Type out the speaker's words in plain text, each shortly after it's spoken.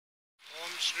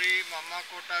Shri Mama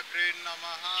Kota Green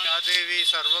Namaha Yadevi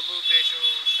Sarvabhuteshu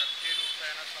Shakti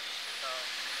Rupena Samskrita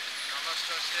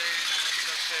Namaste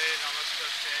Namaste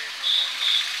Namaste Namo Namo.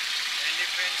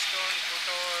 Elephant Stone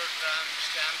Photo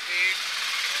Stampede,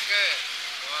 okay,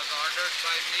 was ordered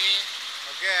by me,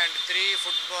 okay, and 3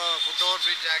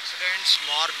 footbridge accidents.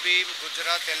 Morbi,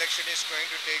 Gujarat election is going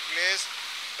to take place.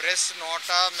 Press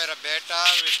nota, mera beta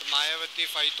with Mayavati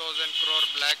 5,000 crore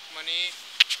black money,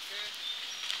 okay,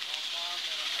 nota,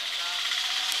 mera beta,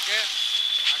 okay,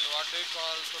 and what do you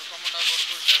call Turkamunda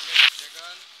Koduku Sharmila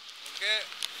Jagan, okay,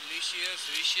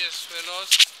 vicious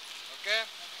fellows, okay,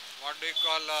 what do you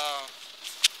call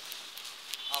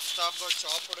Aftab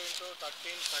chopped into 35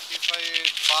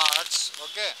 parts,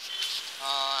 okay,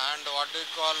 and what do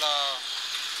you call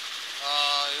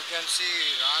you can see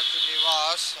Raj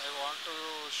Nivas. I want to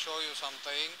show you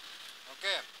something,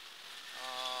 okay,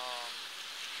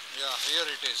 yeah, here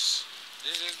it is.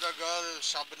 This is the girl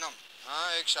Shabnam.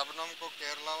 एक शबनम को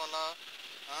केरला वाला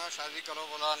शादी करो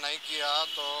बोला नहीं किया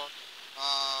तो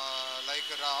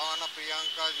like Ravana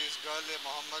Priyanka, this girl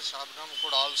Mohammed Shabnam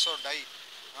could also die.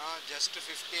 Just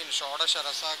 15 Shodasha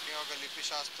Rasagniyoga Lipi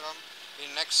Shastram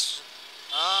in next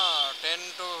 10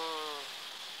 to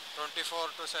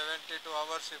 24 to 72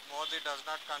 hours, if Modi does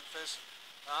not confess,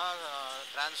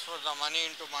 transfer the money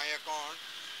into my account,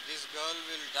 this girl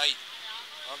will die.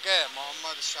 Okay,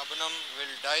 Mohammed Shabnam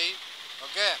will die.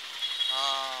 Okay,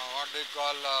 what do you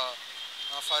call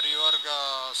for your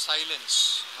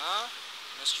silence,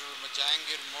 Mr.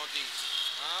 Jahangir Modi,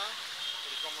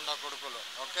 Turkamunda Kodukulu.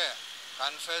 Okay,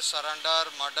 confess, surrender,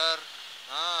 murder,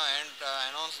 and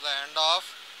announce the end of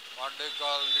what do you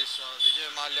call this Vijay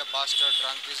Mallya bastard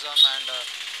drunkism and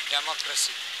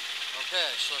democracy. Okay,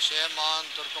 so shame on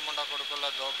Turkamunda Kodukula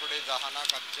Dopudi, Dahana,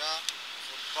 Kabja,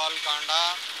 football Kanda.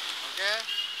 Okay,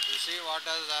 you see what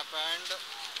has happened.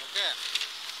 Okay,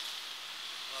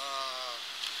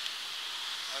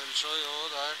 I will show you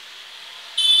that.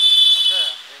 Okay,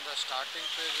 in the starting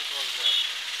page it was there.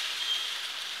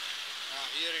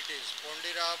 Here it is.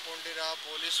 Pondira,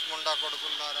 Police Munda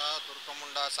Kodukullara,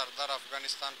 Turkamunda, Sardar,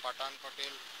 Afghanistan, Patan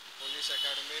Patel, Police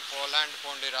Academy, Poland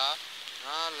Pondira,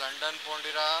 London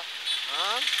Pondira,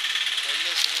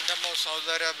 Kingdom of Saudi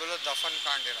Arabia, Dafan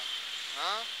Kandira.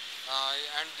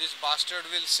 And this bastard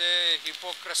will say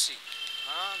hypocrisy.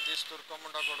 This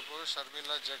Turkamunda Kodukul,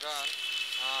 Sharmila Jagan,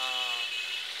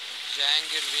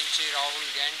 Jahangir Vinci, Rahul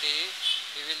Gandhi,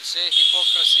 he will say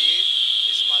hypocrisy.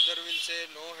 His mother will say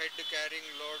no head carrying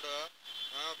load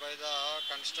by the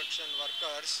construction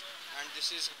workers, and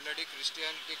this is bloody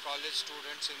Christianity college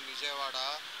students in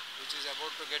Vijayawada, which is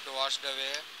about to get washed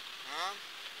away.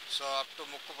 So up to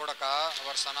Mukkupudaka,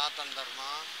 our Sanatan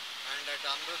Dharma, and at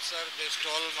Amritsar they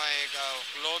stole my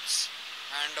clothes,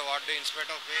 and what do,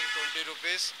 instead of paying 20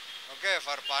 rupees, okay,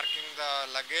 for parking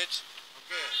the luggage,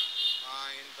 okay,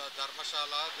 in the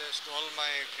Dharmashala they stole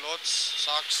my clothes,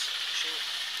 socks, shoe,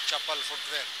 chappal,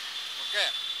 footwear, okay,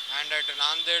 and at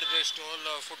Nanded they stole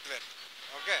footwear,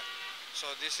 okay. So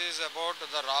this is about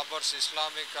the robbers,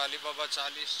 Islamic Alibaba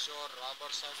Chalis Chor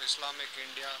robbers of Islamic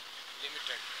India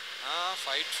Limited.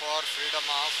 Fight for freedom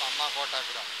of Amma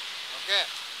Kotagra, okay.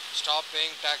 Stop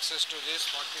paying taxes to this.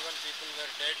 41 people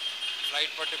were dead.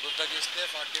 Flight patti Buddhagiste,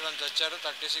 41 Chacharu,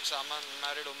 36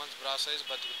 unmarried women's brasa is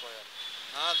Batikipoyar.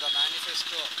 The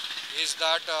manifesto is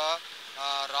that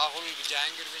Rahul,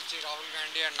 Jahangir Vinci, Rahul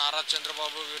Gandhi and Nara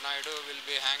Chandrababu Naidu will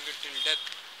be hanged till death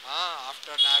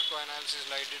after narco analysis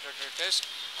lie detector test,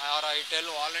 or I tell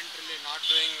voluntarily not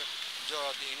doing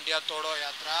the India Todo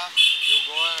Yatra, you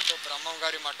go to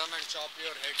Brahmangari Matam and chop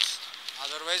your heads.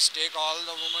 Otherwise take all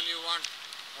the women you want,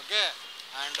 okay,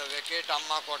 and vacate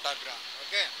Amma Kotagra,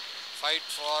 okay. Fight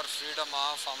for freedom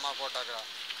of Amma Kotagra.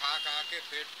 खा के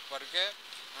पेट भर के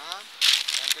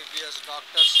MBBS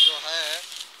doctors जो है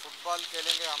football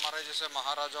खेलेंगे हमारे जैसे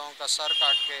महाराजाओं का सर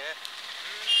काट के,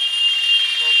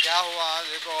 तो क्या हुआ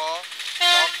देखो,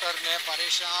 डॉक्टर ने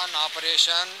परेशान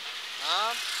operation,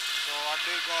 so what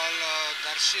do you call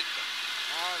Darshit,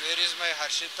 where is my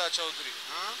Harshita Chaudhary,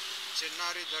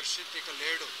 Chinnari Darshit ఇక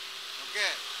లేడు, ఓకే,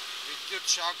 విద్యుత్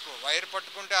షాక్ వైర్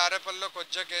పట్టుకుంటే ఆరేపల్లిలో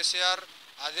కొజ్జ KCR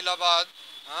Adilabad,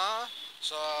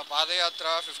 so padayatra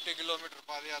 50 kilometer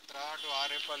padayatra to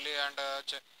Arepalli and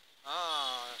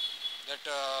that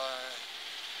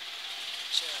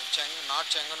not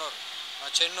Chenganur,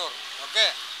 Chennur,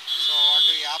 okay. So what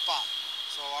do Yapa,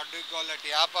 so what do you call it,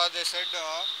 Yapa, they said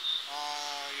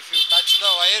if you touch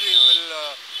the wire you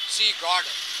will see God.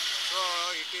 So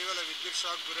ఇటీవల విద్యుత్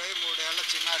shock గురై 3 ఏళ్ల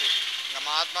చిన్నారి,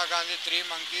 Mahatma Gandhi, 3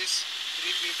 monkeys,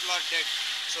 3 people are dead.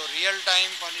 So real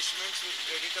time punishments with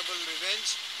veritable revenge.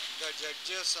 The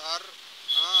judges are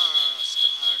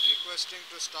contesting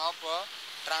to stop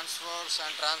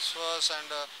transfers and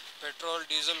petrol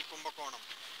diesel కుంభకోణం.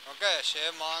 Okay,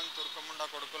 shame on Turkamunda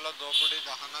Kodukula Dopudi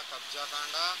Dahana Kabja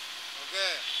Kanda.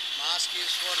 Okay, mask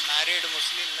is for married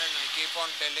Muslim men. I keep on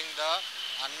telling the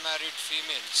unmarried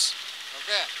females.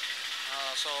 Okay,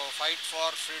 so fight for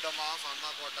freedom of Amma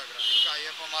Kotagra. Inka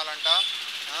Ayyappa Malanta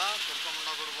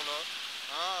Turkamunda Kodukulu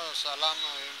salam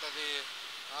intadi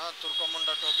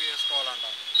Turkamunda topi వేసుకోవాలంట.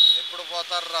 ఎప్పుడు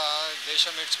పోతారా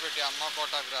దేశం ఇడిచిపెట్టి అమ్మ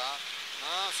కోటాగ్రా.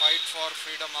 Fight for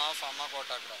freedom of అమ్మ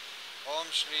కోటాగ్రా. Om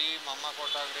Shri Mama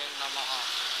Kotagre Namaha.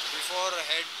 Before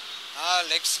head,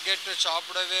 legs get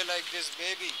chopped away like this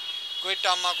baby. Quit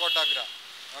Amma Kotagra.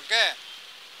 Okay?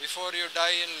 Before you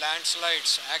die in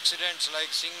landslides, accidents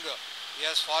like Singh. He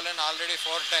has fallen already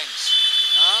 4 times.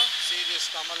 See this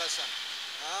Kamalasan.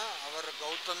 Our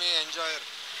Gautami enjoyer.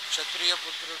 Kshatriya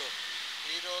Putrudu.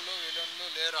 Heroలు విలన్లు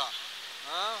లేరా.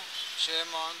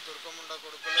 Shame on Turkamunda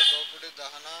Kodukula Dopudi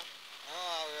Dahana.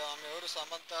 ఆమె ఎవరు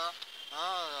సమంత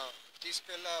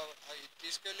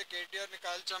తీసుకెళ్ళి కేటీఆర్ని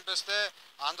కాల్చి చంపేస్తే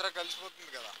ఆంధ్ర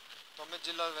కలిసిపోతుంది కదా. 9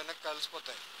 జిల్లాలు వెనక్కి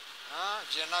కలిసిపోతాయి.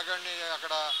 జనాగఢ్ని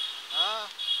అక్కడ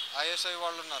ఐఎస్ఐ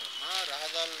వాళ్ళు ఉన్నారు.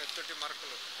 రహదారులు ఎత్తుటి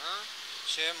మరకలు.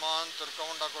 షేమ్ ఆన్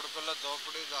తుర్కముండ కొడుకుల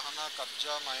దోపిడీ దహన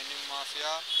కబ్జా మైనింగ్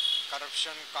మాఫియా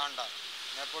కరప్షన్ కాండ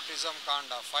నెపోటిజం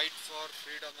కాండ. ఫైట్ ఫర్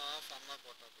ఫ్రీడమ్ ఆఫ్ అమ్మ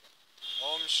కోటాగ్రి.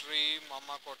 ఓం శ్రీ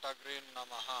అమ్మ కోటాగ్రి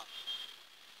నమః.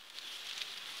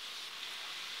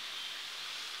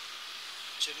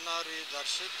 చిన్నారి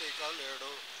దర్శిత్ ఇక లేడు.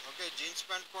 ఓకే, జీన్స్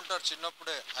ప్యాంట్ కొంటారు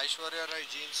చిన్నప్పుడే. ఐశ్వర్యరాయ్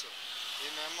జీన్స్.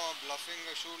 ఈమెమో bluffing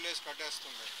shoelace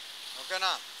కట్టేస్తుంది.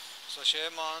 ఓకేనా. సో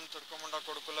షేమ్ ఆన్ తుర్కముండ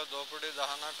కొడుకుల దోపిడీ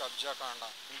దహన కబ్జా కాండ.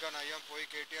 ఇంకా నయ్యం పోయి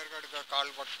కేటీఆర్ గారికి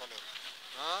కాళ్ళు పట్టుకోలేదు.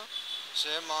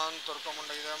 Shame on తుర్కముండ.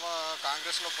 ఇదేమో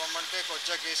కాంగ్రెస్లో పొమ్మంటే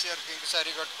కొచ్చా కేసీఆర్ కింగ్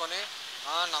శారీ కట్టుకొని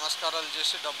నమస్కారాలు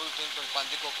చేసి డబ్బులు తింటుంది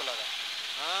పందికొక్కులాగా.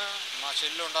 మా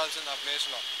చెల్లి ఉండాల్సింది ఆ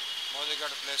ప్లేస్లో,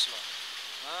 మోదీగఢ్ ప్లేస్లో.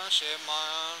 షేమ్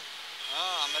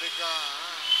అమెరికా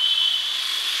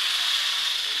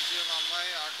బెల్జియం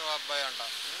అమ్మాయి ఆటో అబ్బాయి అంట.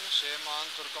 షేమ్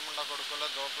ఆన్ తుర్కముండ కొడుకుల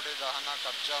దోపిడీ దహన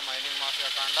కబ్జా మైనింగ్ మాఫియా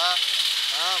కాండ.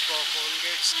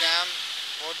 Colgate scam,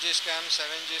 4G scam,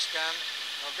 7G scam.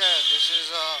 Okay, this is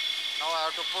now I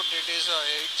have to put it is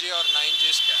 8G or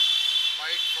 9G scam.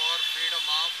 Fight for freedom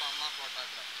of Amma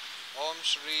Kotagra. Om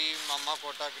Shri Mama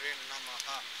Kotagri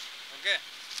Namaha. Okay.